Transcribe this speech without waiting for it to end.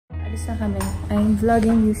Alis na kami. I'm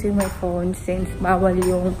vlogging using my phone since bawal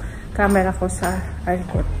yung camera ko sa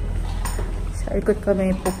Alcott. Sa Alcott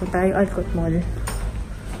kami pupunta yung Alcott Mall.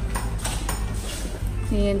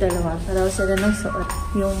 Yun yung dalawa. Paraw sila ng suot.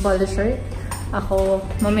 Yung polo shirt. Ako,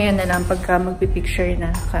 mamaya na lang pagka magpipicture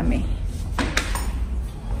na kami.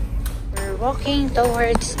 We're walking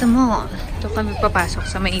towards the mall. Ito kami papasok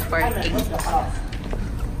sa may parking.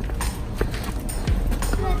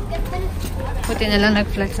 Buti na lang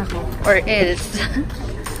nag-flex ako. Or else.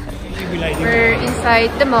 We're inside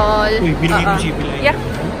the mall. Uy, binigay mo Chibilay. Yeah.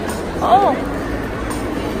 Oo.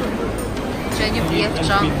 Diyan yung PF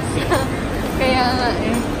Chang. Kaya nga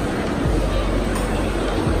eh.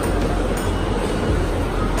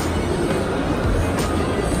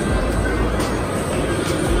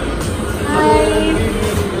 Hi!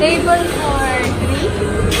 Table for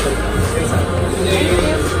 3?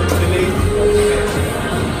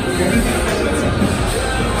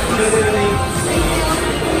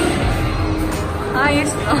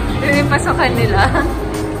 Ayos to. Yun yung pasokan nila.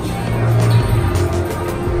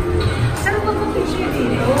 Saan ba pa-picture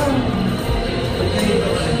dito?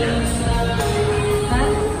 Ha?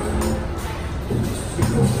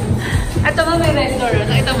 Ito ba may red door?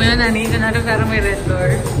 Nakita mo yun, nani? Ito na parang may red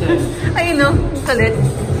door. Ayun no, kulit.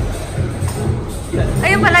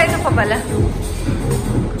 Ayun pala, ito pa pala.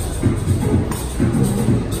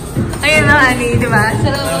 Ayun na, Ani, di ba?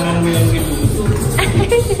 Tamang mo yung iluto.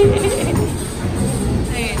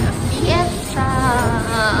 Ayun na. Piesa!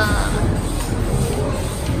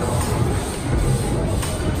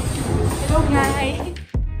 Hello, guys!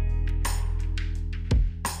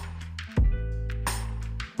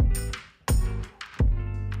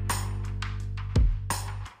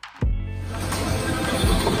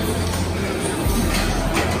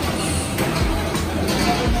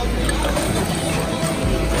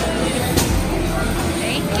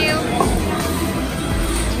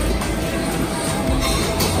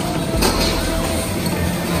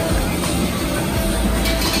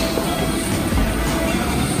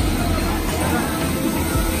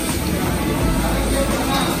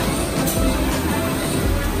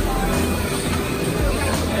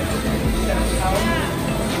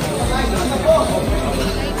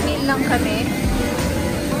 Lang kami.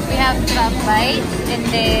 We have crab bites and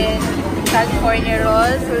then California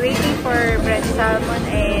rolls. We're waiting for Brent salmon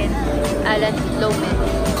and Alan lomen.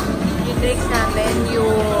 Yung drinks namin,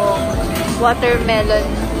 yung watermelon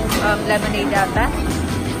lemonade ata.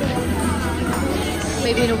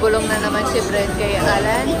 May binubulong na naman si Brent kay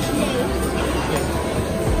Alan.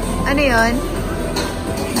 Ano yun?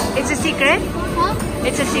 It's a secret? Huh?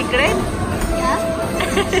 It's a secret? Yeah.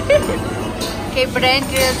 Kay Brent,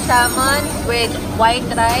 grilled salmon with white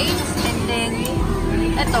rice and then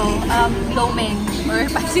ito, lomen or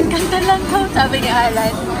pansit canton lang daw, sabi ni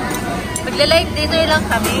Alan. Magla-light dinner lang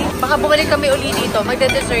kami. Baka bumalik kami uli dito,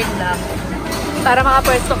 magda-dessert lang. Para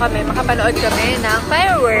makapwesto kami, makapanood kami ng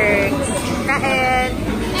fireworks. Kain.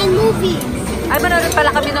 And movies. Ay, manonood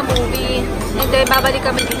pala kami ng movie. And then, babalik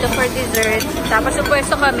kami dito for dessert. Tapos,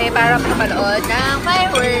 pwesto kami para makapanood ng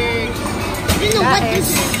fireworks. You know what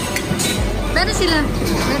this is? Meron sila.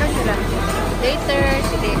 Meron sila. Later,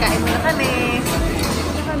 sige, kain muna kami.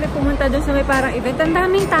 Kami pumunta doon sa may parang event. Ang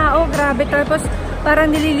daming tao, grabe. Tapos,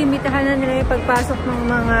 parang nililimitahan na nila yung pagpasok ng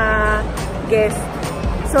mga guests.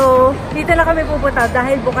 So, dito lang kami pupunta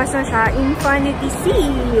dahil bukas na siya. Infinity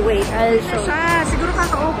Sea. Wait, I'll show. Siguro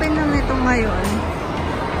kaka-open lang nito ngayon.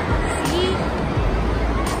 See?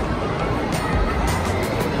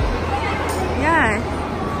 Yan.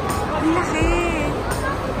 Ang laki.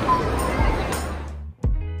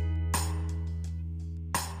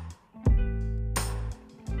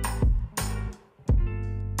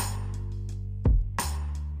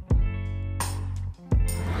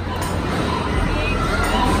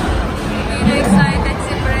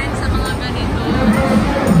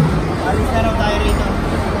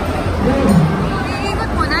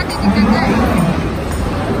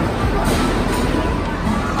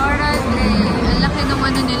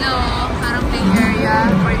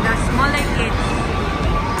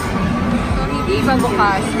 Iba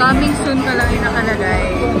bukas. Coming soon ka lang yung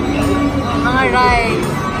nakalagay. Mga rides.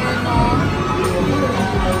 Ayun o.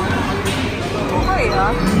 Okay ah.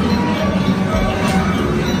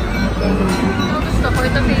 Gusto ko.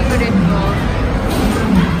 Ito favorite ko.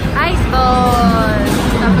 Ice ball.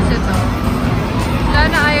 Tapos ito.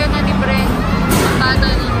 Sana ayaw na ni Brent. Bata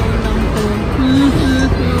na ulam to.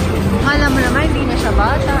 Akala mo naman, hindi na siya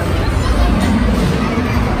bata.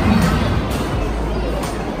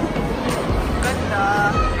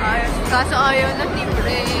 Kaso ayaw na ni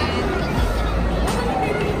Brent.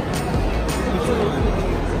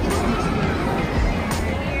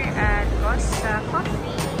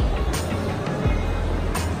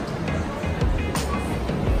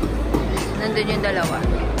 yung dalawa.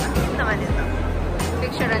 Ano naman ito?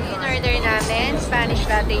 Picture ang in-order namin. Spanish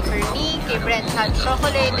latte for me. Kay Brent, hot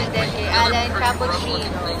chocolate. And then kay Alan,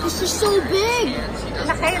 cappuccino. This is so big.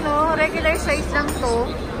 Laki, no? Regular size lang to.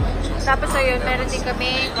 Tapos ayun, meron din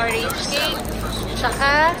kami orange cake.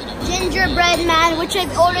 Tsaka Gingerbread man, which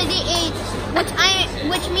I've already ate.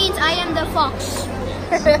 Which means I am the fox.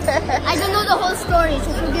 I don't know the whole story,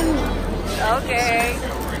 so forgive me. okay.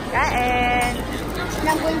 Kain. And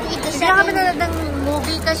I'm going to eat the Hindi na kami second. nanood ng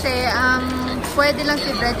movie kasi pwede lang si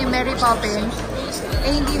Brent yung Mary Poppins.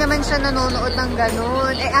 Eh hindi naman siya nanonood ng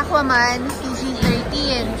ganun. Eh Aquaman,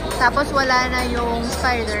 PG-13. Tapos wala na yung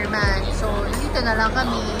Spider-Man. So dito na lang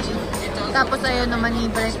kami. Tapos ayaw naman ni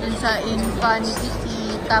Brent dun sa Infinity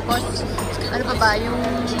Sea. Tapos ano pa ba,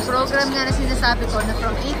 yung program nga na sinasabi ko na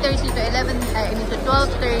from 8:30 to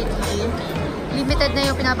 12:30, limited na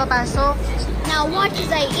yung pinapapasok. Now watch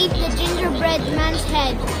as I eat the gingerbread man's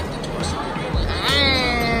head.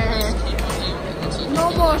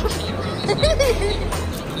 No more.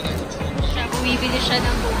 Siya, bumibili siya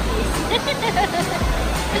ng cookies.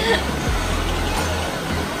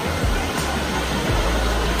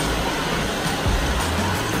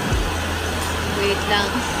 Wait lang.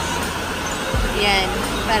 Yan,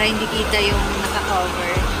 para hindi kita yung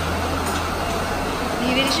naka-cover.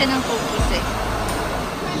 Bibili siya ng cookies eh.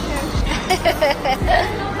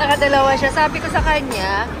 Nakadalawa siya. Sabi ko sa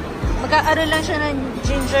kanya, magkakaroon lang siya ng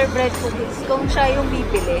gingerbread cookies kung siya yung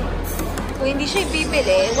bibili. Kung hindi siya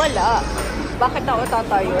bibili, wala. Bakit ako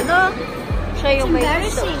tatayo, no? Siya yung may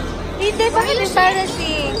gusto. Hindi, bakit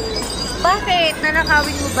embarrassing? Bakit?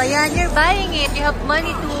 Nanakawin mo ba yan? You're buying it. You have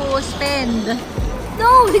money to spend.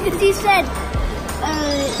 No, because he said,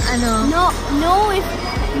 Ano?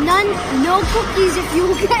 no cookies if you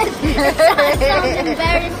get. That sounds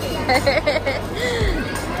embarrassing.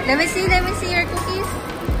 Let me see your cookies.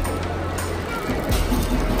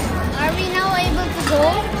 Are we now able to go?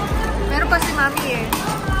 Meron pa si Mami eh.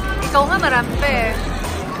 Ikaw nga marami pa eh.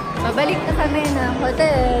 Babalik na kami ng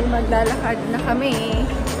hotel. Maglalakad na kami.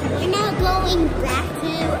 We're now going back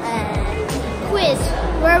to quiz.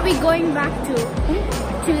 Where are we going back to?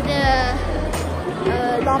 To the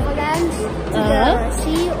Lava Lands, to the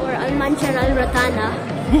sea, or Almanchar Al-Rotana?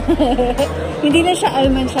 Hindi na siya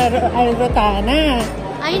Almanchar Al-Rotana.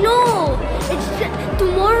 I know! It's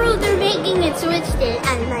tomorrow they're making it, so it's the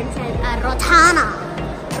Almanchar Al-Rotana.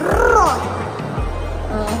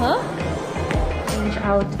 Change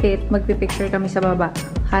outfit. Magpipicture kami sa baba.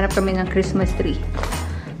 Hanap kami ng Christmas tree.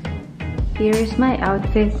 Here's my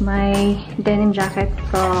outfit. My denim jacket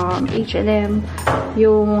from H&M.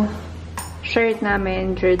 Yung shirt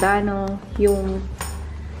namin, Giordano. Yung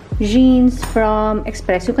jeans from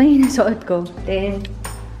Express. Yung kanina suot ko. Then,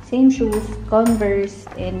 same shoes, Converse.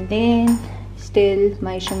 And then, still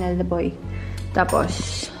my Chanel na boy.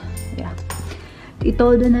 Tapos, yeah.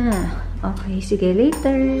 Itodo na. Okay, sige,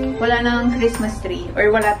 later. Wala nang Christmas tree. Or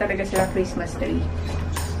wala talaga sila Christmas tree.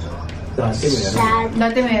 Dati meron.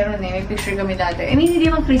 Dati meron eh. May picture kami dati. I mean,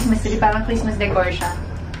 hindi naman Christmas tree. Parang Christmas decor siya.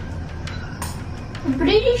 I'm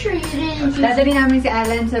pretty sure you didn't. Dati rin namin si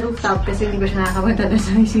Alan sa rooftop kasi hindi ba siya nakakapunta doon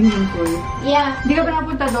sa swimming pool. Yeah. Hindi ka pa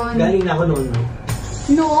napunta doon? Galing na ako noon, no?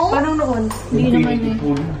 No. Parang noon. Hindi naman eh.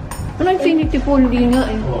 Pool. Ano infinity pool? Hindi nga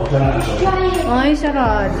eh. Oo, sarado. Ay,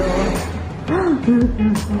 sarado.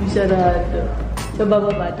 Sarado. Sa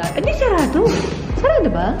bababa tayo. Hindi sarado. Sarado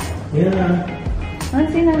ba? Yeah. Ah,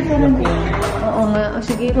 sinasarado. Oo nga. O,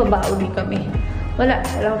 sige, baba uli kami. Wala.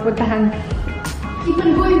 Wala akong puntahan. Keep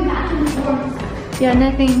on going back and forth. Yeah,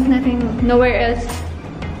 nothing. Nowhere else.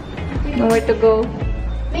 Nowhere to go.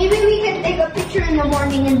 Maybe we can take a picture in the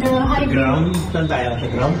morning in the high Ground? Saan tayo? Sa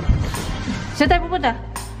ground? Saan tayo pupunta?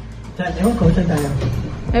 Saan? Ewan ko, saan tayo?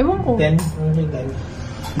 Ewan ko. 10? Ano saan tayo?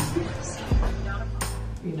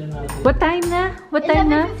 What time na? What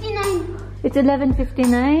time na? 11:59. It's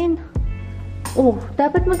 11:59. Oh,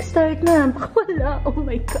 dapat mag-start na. Wala. Oh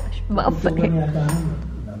my gosh. Babay.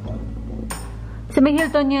 Sa may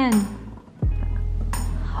Hilton yan.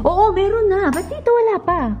 Oo, meron na. Ba't dito wala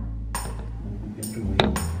pa?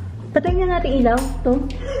 Patayin na natin ilaw. To.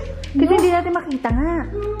 Kasi hindi natin makita nga.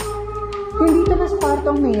 Yung dito na sa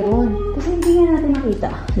kwartong meron. Kasi hindi nga natin makita.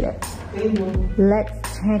 Let's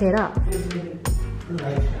turn it off.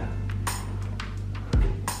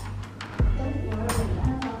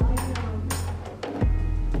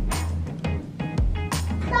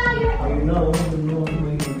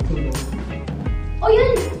 Oh,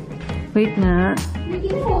 yun! Wait nga.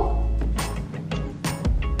 Hindi mo.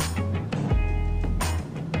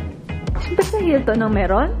 Ba't sa Hilton ang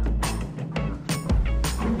meron?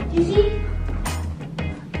 You see?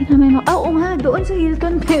 Hindi na may oo nga, doon sa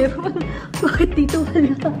Hilton meron. Bakit dito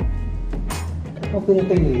wala? Okay na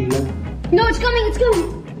tayo nililang. No, it's coming, it's coming.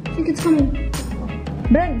 I think it's coming.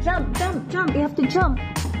 Brent, jump, jump, jump. You have to jump.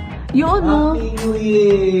 Yun, no? Happy New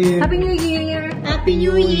Year! Happy New Year! Happy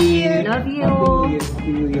New Year! Love you! Happy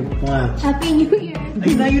New Year! Mwah. Happy New Year!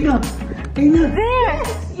 Ayun na, ayun na! Ayun na! There!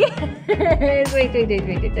 Yes! Wait. I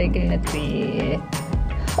cannot see.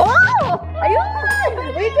 Oh! Ayun!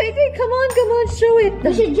 Wait. Come on. Show it.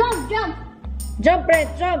 We should jump. Jump, Brent,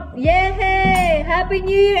 jump. Yay! Happy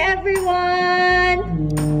New Year, everyone!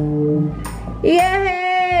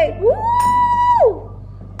 Yay! Woo!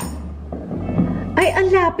 Ay, ang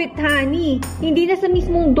lapit, honey. Hindi na sa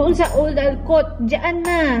mismong doon sa Old Alcott. Diyan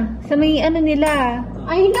na. Sa may ano nila.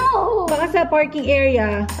 I know! Baka sa parking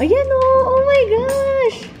area. Ayan, oh my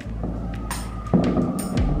gosh!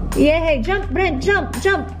 Yay! Jump, Brent, jump!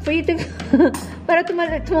 For you to... para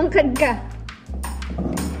tumangkad ka.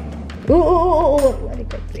 Oo.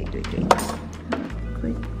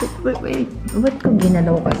 Wait. Ba't ko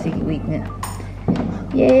ginalaw kasi? Wait nga.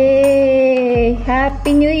 Yay!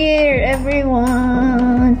 Happy New Year,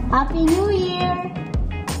 everyone! Happy New Year!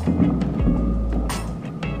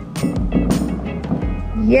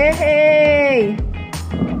 Yay!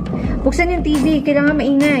 Buksan yung TV. Kailangan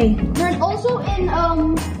maingay. There's also in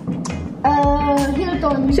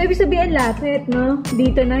Hilton. So, ibig sabihin lapit, no?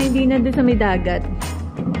 Dito na, hindi na doon sa may dagat.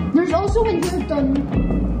 There's also in Hilton.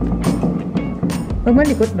 Huwag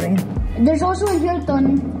malikot, Brent. There's also in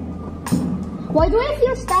Hilton. Why do I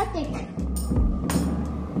feel static?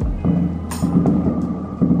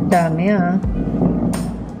 Dami, ah.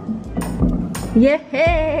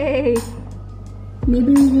 Yay!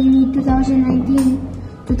 Maybe they need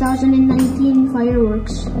 2019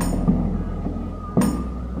 fireworks.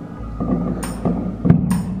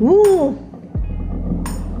 Woo!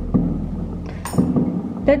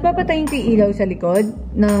 Dahil papatayin ko yung ilaw sa likod?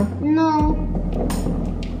 No. No.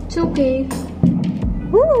 It's okay.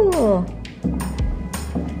 Woo!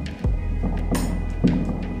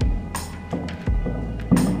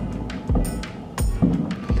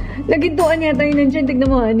 Nagintuan yata yun nandiyan. Tignan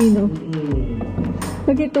mo, Anino.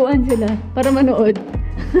 Nagintuan sila para manood.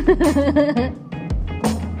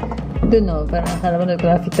 Doon, no? Parang akala mo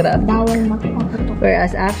traffic. Bawal makapatok.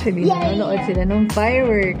 Whereas actually, nanonood sila ng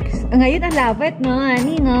fireworks. Ngayon, ang lapit, no,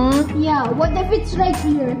 Ani, no? Yeah, what if it's right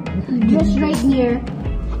here? Just right near.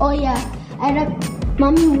 Oh yeah.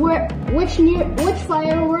 Mommy, which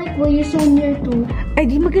firework were you so near to? Ay,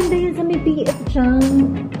 di maganda yan sa may PF, Chang.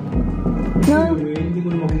 No? Hindi ko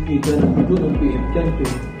na makikita na dito ng PF dyan.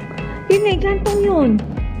 Yun nga, kantong yun.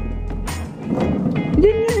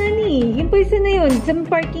 Doon nga, Ani. Yung pwesa na yun. Sa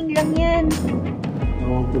parking lang yan.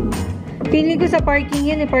 Ewan ko lang. Feeling ko sa parking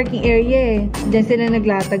yan, parking area eh. Diyan sila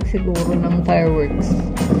naglatag siguro ng fireworks.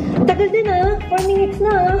 Tagal din ah. 4 minutes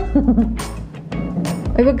na ah.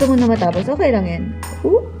 Ay, wag ka muna matapos. Okay lang yan.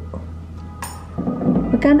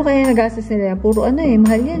 Magkano kaya nagastos nila yan? Puro ano eh.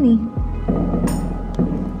 Mahal yan eh.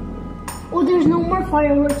 Oh, there's no more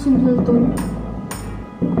fireworks in Hilton.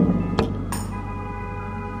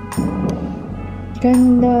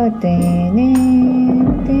 Ganda.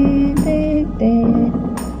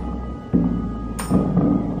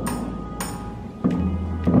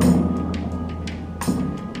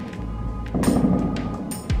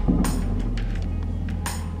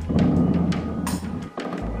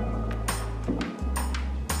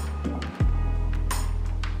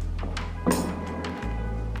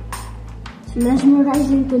 It's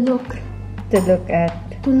mesmerizing to look at.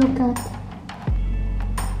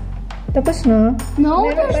 Tapos na? No,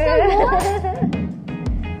 Meron there's pa. still more.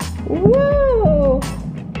 Wow!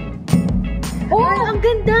 Oh, ang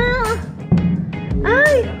ganda!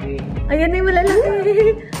 Ay! Ayan na yung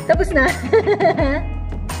malalaki. Tapos na?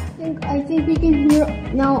 I think we can hear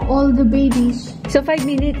now all the babies. So, 5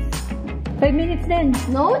 minutes. 5 minutes then.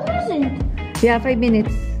 No, it wasn't. Yeah, 5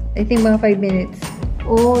 minutes. I think mga 5 minutes.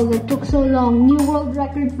 Oh, that took so long. New world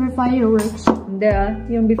record for fireworks. Hindi ah.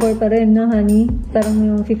 Yung before pa rin na, honey. Parang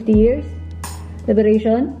yung 50 years.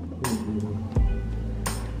 Liberation.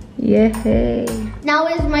 Yay! Now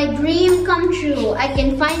is my dream come true. I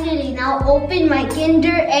can finally now open my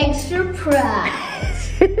Kinder Egg surprise.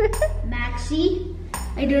 Maxi.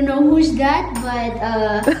 I don't know who's that, but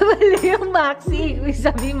Mali yung Maxi.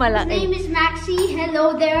 Sabi his malaki. name is Maxi.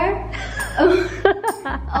 Hello there.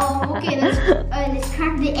 Oh, okay. Let's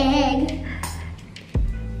crack the egg.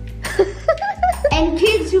 And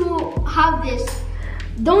kids who have this,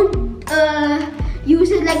 don't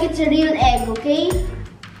use it like it's a real egg, okay?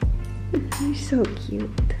 You're so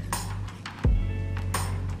cute.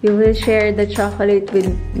 You will share the chocolate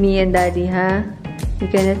with me and Daddy, huh? You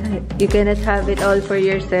cannot have it all for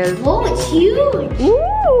yourself. Oh, it's huge!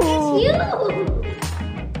 Ooh! It's huge!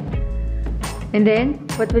 And then,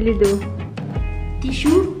 what will you do?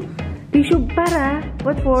 Tissue? Tissue para?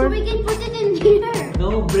 What for? So we can put it in here.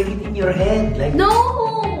 No, bring it in your head. Like No!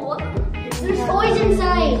 There's toys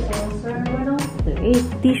inside.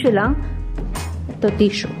 Tissue lang? Ito,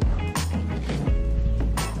 tissue.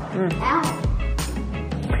 Ow.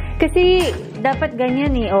 Kasi, dapat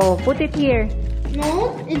ganyan eh. Oh, put it here.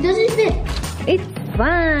 No, it doesn't fit. It's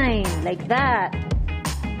fine. Like that.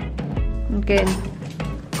 Okay.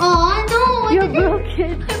 Oh, no! You broke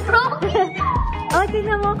it. I broke it. Oh,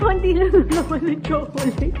 tingnan mo, konti lang naman ng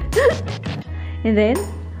chocolate. And then,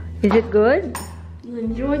 is it good? You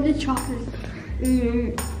enjoy the chocolate.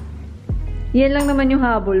 Yan lang naman yung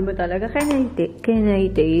habol mo talaga. Can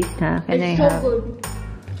I taste, ha? Can I It's so have? good.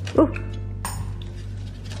 Oh!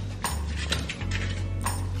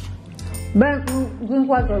 Brent, drink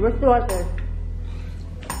water. Where's the water?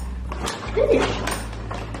 Finished.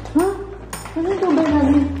 Huh? Ano ito ba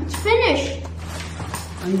namin? It's finished.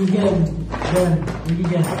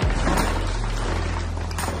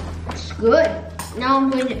 It's good. Now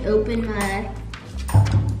I'm going to open my...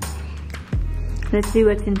 Let's see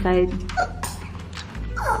what's inside.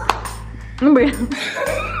 Ano ba yan?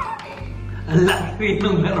 ang laki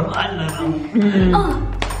ng meron na lang. Oh.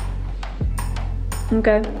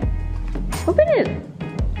 Okay. Open it.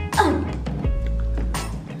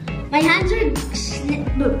 My hands are...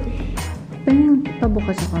 Ayun,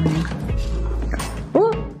 pabukas ako na.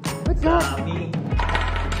 Oh! What's that? Dami.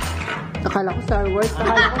 Akala ko Star Wars.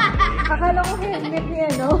 Akala ko helmet niya,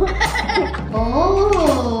 no?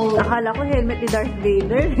 Oh. Akala ko helmet ni Darth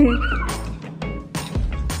Vader.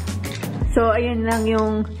 So, ayun lang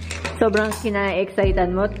yung sobrang kina-excited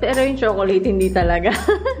mo. Pero yung chocolate, hindi talaga.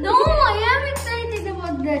 No, I am excited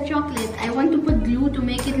about the chocolate. I want to put glue to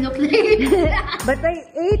make it look like... But I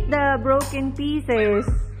ate the broken pieces.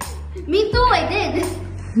 Me too, I did.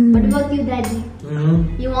 What about you, Daddy?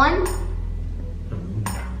 You want?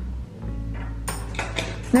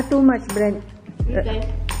 Not too much, Brent. Okay.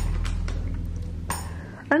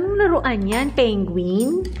 Anong laruan yan?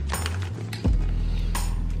 Penguin?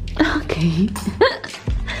 Okay.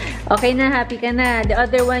 Okay na, happy ka na. The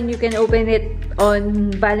other one, you can open it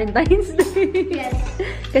on Valentine's Day. Yes.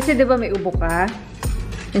 Kasi di ba may ubo ka?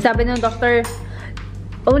 Yung sabi ng doctor,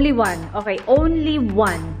 only one. Okay, only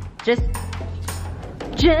one. Just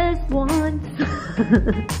one.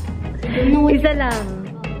 Isa lang.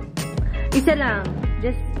 Isa lang.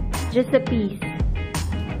 Just a piece.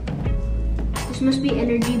 This must be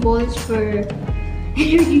energy balls for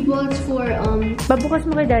Babukas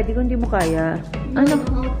mo kay daddy kung di mo kaya. Ano?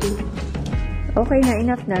 How to? Okay na,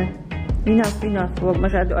 enough na. Enough. Huwag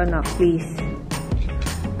masyado anak, please.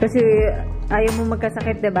 Kasi ayaw mo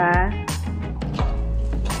magkasakit, diba?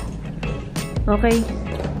 Okay.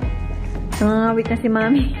 Nangangawit na si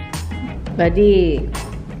Mami. Daddy.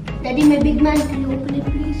 Daddy, my big man, can you open it,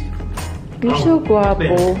 please? You're so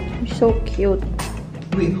guapo. You're so cute.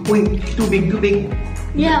 Wait, too big.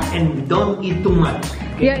 Yeah. And don't eat too much.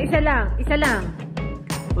 Yeah, isa lang.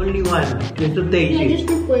 Only one, just to taste Yeah, it. just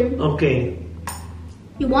look one. Okay.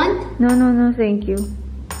 You want? No, thank you.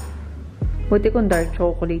 Buti kung dark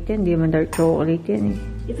chocolate yan. Hindi man dark chocolate yan eh.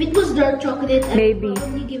 If it was dark chocolate, I Maybe. would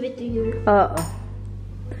probably give it to you. Oo.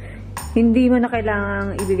 Hindi mo na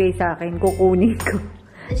kailangang ibigay sa akin. Kukunin ko.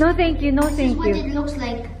 No, thank you. This is what it looks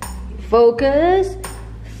like. Focus.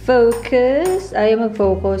 Ayaw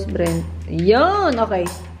mag-focus, Brent. Yun! Okay.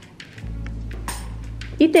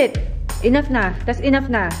 Eat it. Enough na. Tas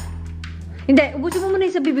enough na. Hindi. Ubusin mo muna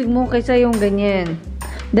yung sa bibig mo kaysa yung ganyan.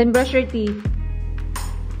 Then brush your teeth.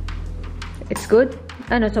 It's good?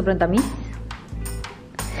 Ano, sobrang tamis?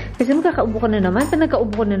 Kasi magkakaubo ka na naman. Pag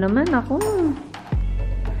nagkaubo ka na naman, ako.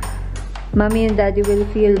 Mommy and Daddy will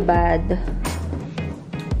feel bad.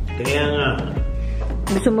 Kaya nga.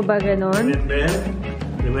 Gusto mo ba ganon?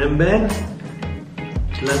 Remember?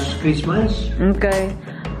 Last Christmas? Okay.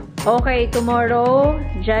 Okay, tomorrow,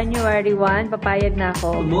 January 1, papayag na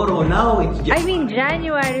ako. Tomorrow, now it's I mean,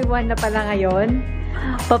 January 1 na pala ngayon.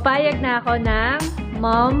 Papayag na ako ng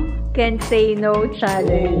Mom Can Say No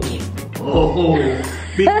Challenge. Oh,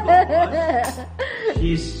 because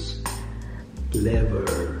she's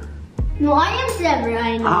clever. No, I am clever,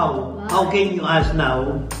 I know. How can you ask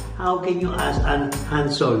now? How can you ask Han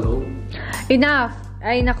Solo? Enough!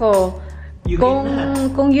 Ay, nako. You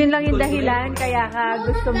Kung yun lang yung dahilan, kaya ka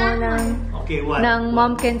gusto mo ng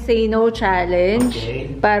Mom Can Say No Challenge, Okay.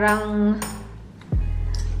 parang,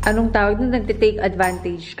 anong tawag nun? Nagtitake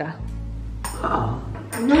advantage ka.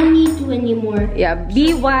 No need to anymore. Yeah,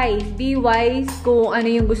 be wise. Be wise kung ano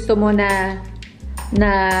yung gusto mo na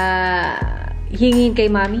hingin kay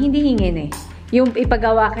mommy. Hindi hingin eh. Yung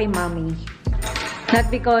ipagawa kay mommy. Not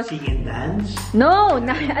because... Sing and dance? No!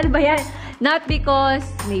 Ano ba yan? Not because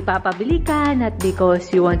may papabili ka. Not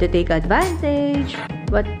because you want to take advantage.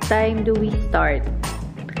 What time do we start?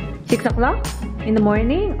 6 o'clock? In the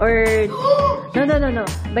morning? Or... No.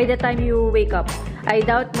 By the time you wake up. I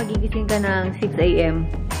doubt magigising ka ng 6 a.m.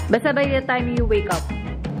 Basta by the time you wake up.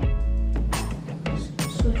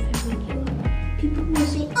 So if I wake you up, people will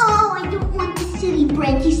say, oh, I don't want this silly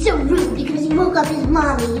Brent. He's so rude because he woke up his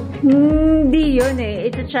mommy. Hindi yun eh.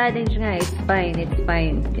 It's a challenge nga. It's fine. It's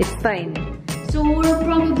fine. It's fine. So we're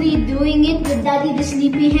probably doing it with Daddy the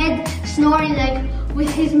sleepyhead snoring like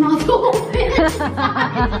with his mouth open.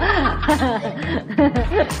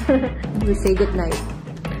 We say good night.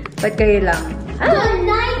 But kayo lang. Good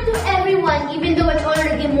night to everyone, even though it's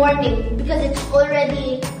already morning because it's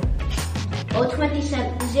already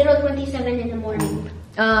 0:27 in the morning.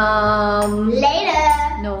 Later.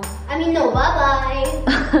 No. I mean no. Bye bye.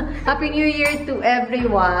 Happy New Year to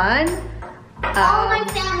everyone. All my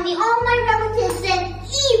family, all my relatives, and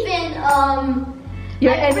even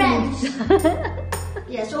your my enemies. friends.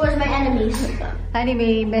 Yeah, so are my enemies. Honey,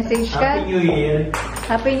 may message ka? Happy New Year.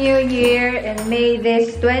 Happy New Year, and may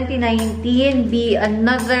this 2019 be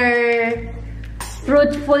another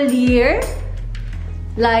fruitful year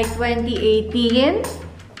like 2018.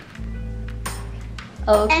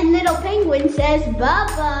 Okay. And little penguin says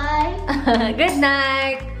bye-bye. Good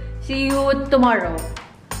night. See you tomorrow.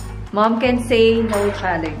 Mom can say no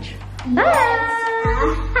challenge. Bye.